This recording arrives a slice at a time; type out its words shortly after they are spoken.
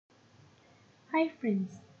Hi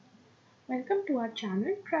friends, welcome to our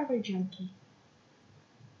channel Travel Junkie.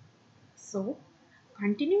 So,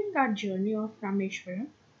 continuing our journey of Rameshwaram,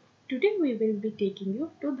 today we will be taking you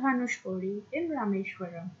to Dhanushkodi in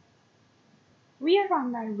Rameshwaram. We are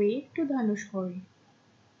on our way to Dhanushkodi.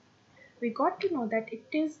 We got to know that it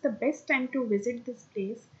is the best time to visit this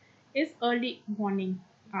place is early morning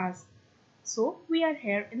hours. So, we are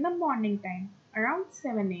here in the morning time around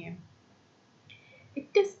 7 a.m. It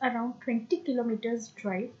is around 20 kilometers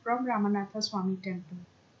drive from Ramanathaswamy temple.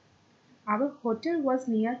 Our hotel was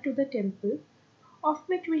near to the temple, of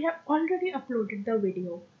which we have already uploaded the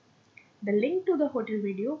video. The link to the hotel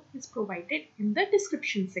video is provided in the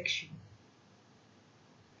description section.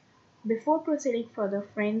 Before proceeding further,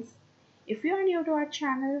 friends, if you are new to our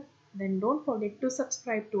channel, then don't forget to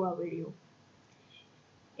subscribe to our video.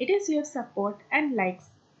 It is your support and likes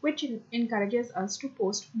which encourages us to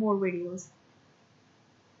post more videos.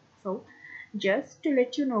 So, just to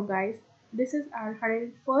let you know guys, this is our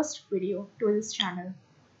 101st video to this channel.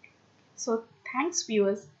 So thanks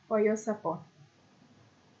viewers for your support.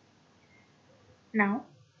 Now,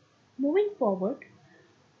 moving forward,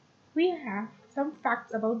 we have some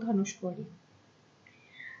facts about Dhanushkodi.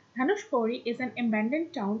 Dhanushkodi is an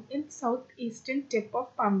abandoned town in southeastern tip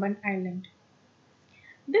of Pamban Island.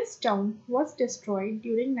 This town was destroyed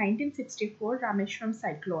during 1964 Rameshwaram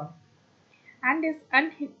cyclone and is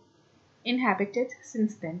uninhabited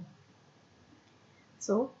since then.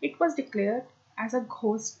 So it was declared as a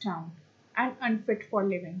ghost town and unfit for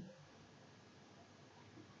living.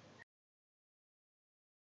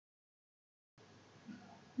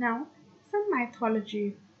 Now, some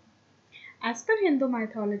mythology. As per Hindu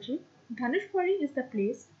mythology, Dhanushkodi is the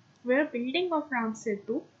place where building of Ram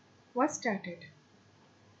Setu was started.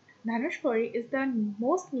 Dhanushkodi is the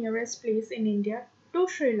most nearest place in India to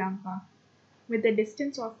Sri Lanka, with a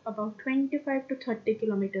distance of about 25 to 30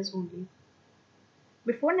 kilometers only.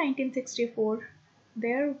 Before 1964,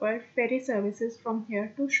 there were ferry services from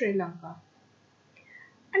here to Sri Lanka.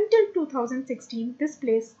 Until 2016, this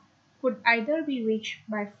place could either be reached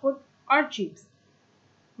by foot or jeeps.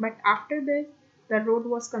 But after this, the road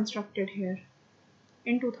was constructed here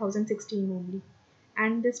in 2016 only,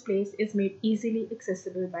 and this place is made easily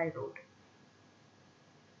accessible by road.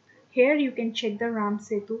 Here you can check the Ram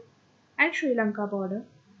Setu and Sri Lanka border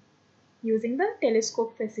using the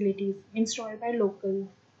telescope facilities installed by local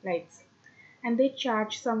lights, and they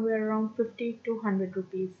charge somewhere around 50 to 100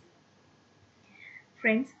 rupees.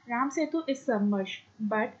 Friends, Ram Setu is submerged,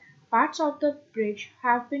 but parts of the bridge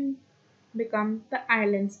have become the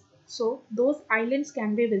islands, so those islands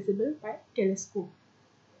can be visible by telescope.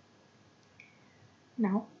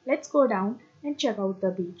 Now let's go down and check out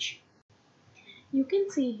the beach. You can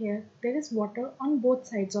see here there is water on both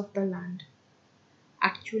sides of the land.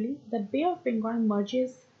 Actually, the Bay of Bengal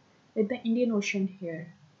merges with the Indian Ocean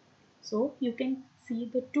here. So you can see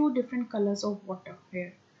the two different colors of water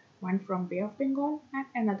here. One from Bay of Bengal and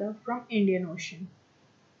another from Indian Ocean.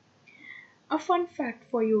 A fun fact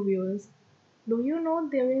for you viewers. Do you know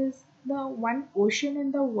there is the one ocean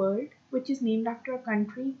in the world which is named after a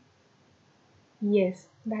country? Yes,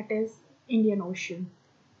 that is Indian Ocean.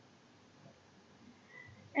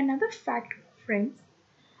 Another fact, friends,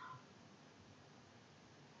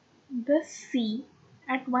 the sea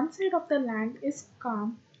at one side of the land is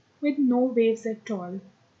calm with no waves at all,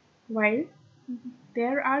 while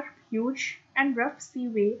there are huge and rough sea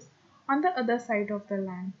waves on the other side of the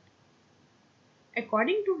land.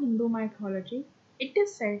 According to Hindu mythology, it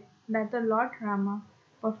is said that the Lord Rama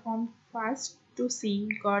performed fast to sea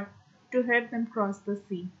god to help them cross the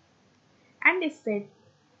sea, and is said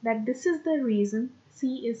that this is the reason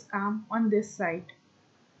sea is calm on this side.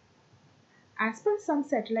 As per some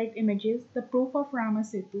satellite images, the proof of Rama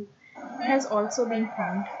Setu has also been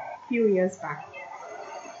found few years back.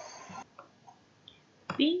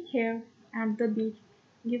 Being here at the beach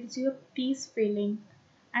gives you a peace feeling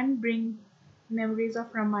and brings memories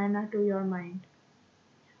of Ramayana to your mind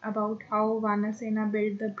about how Vanasena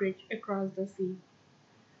built the bridge across the sea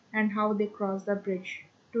and how they crossed the bridge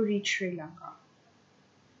to reach Sri Lanka.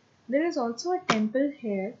 There is also a temple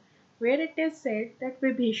here where it is said that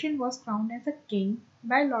Vibhishan was crowned as a king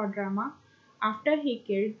by Lord Rama after he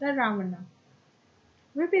killed the Ravana.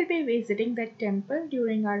 We will be visiting that temple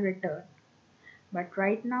during our return. But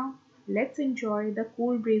right now, let's enjoy the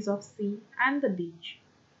cool breeze of sea and the beach.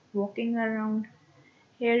 Walking around,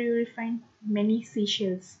 here you will find many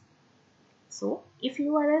seashells. So, if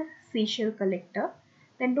you are a seashell collector,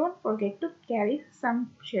 then don't forget to carry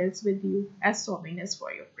some shells with you as souvenirs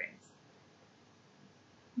for your friends.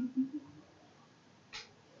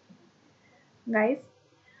 Guys,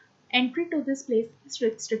 Entry to this place is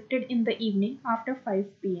restricted in the evening after 5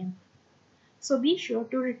 p.m. So be sure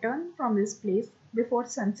to return from this place before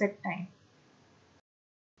sunset time.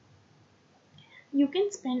 You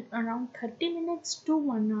can spend around 30 minutes to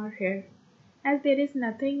 1 hour here, as there is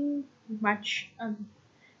nothing much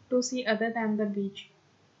to see other than the beach.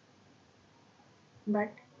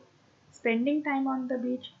 But spending time on the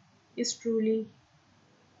beach is truly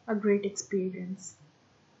a great experience.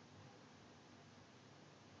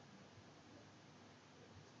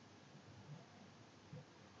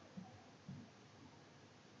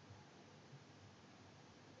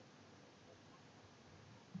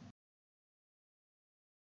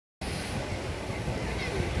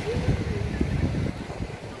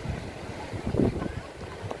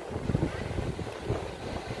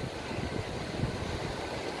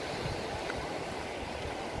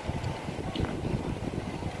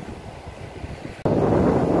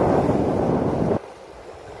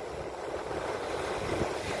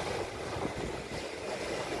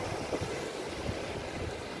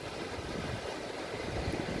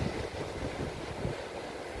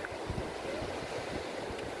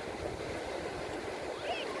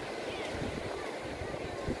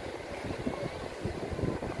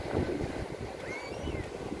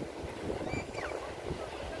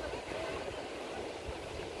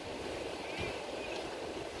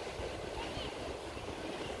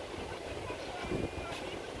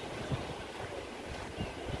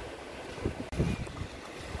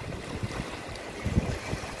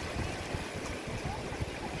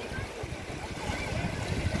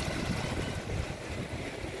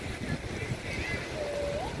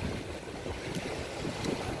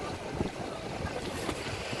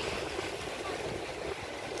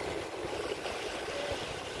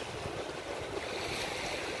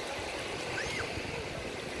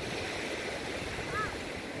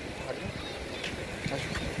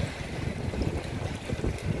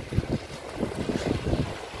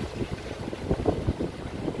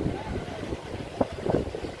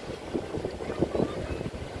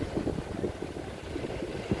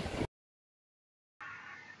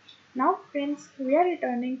 Now friends, we are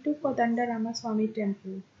returning to Ramaswamy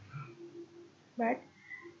temple. But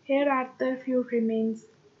here are the few remains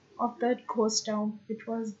of the ghost town which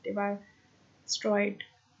was destroyed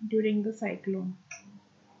during the cyclone.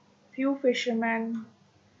 Few fishermen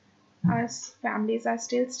as families are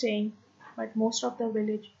still staying, but most of the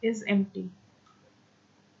village is empty.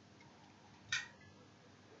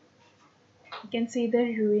 You can see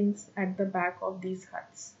the ruins at the back of these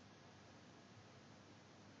huts.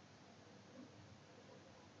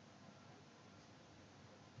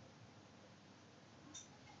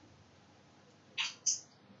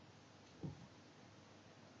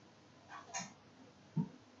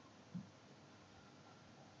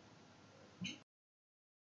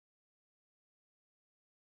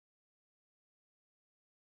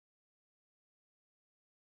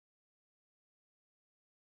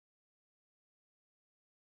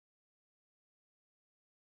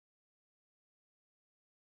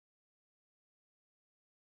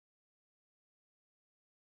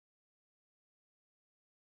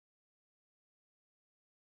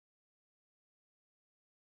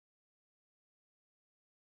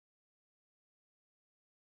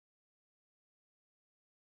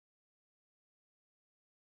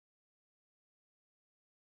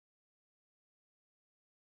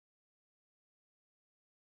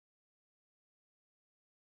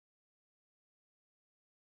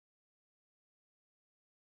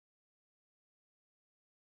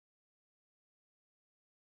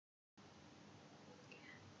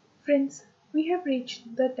 Friends, we have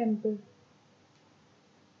reached the temple.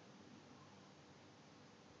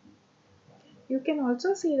 You can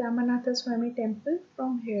also see Ramanathaswamy temple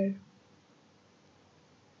from here.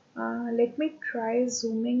 Let me try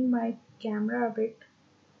zooming my camera a bit.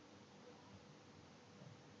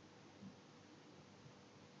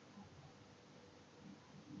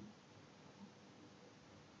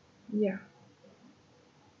 Yeah,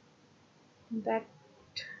 that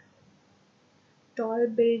tall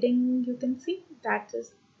building you can see, that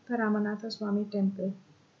is the Ramanathaswamy temple.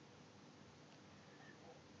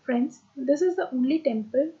 Friends, this is the only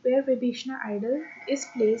temple where Vibhishana idol is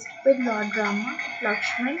placed with Lord Rama,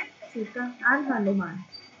 Lakshman, Sita and Hanuman.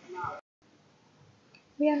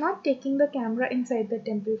 We are not taking the camera inside the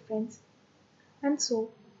temple, friends. And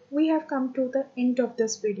so, we have come to the end of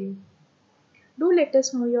this video. Do let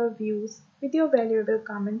us know your views with your valuable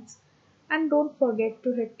comments, and don't forget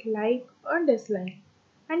to hit like or dislike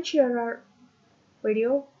and share our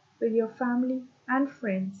video with your family and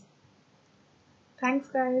friends. Thanks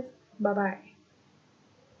guys. Bye bye.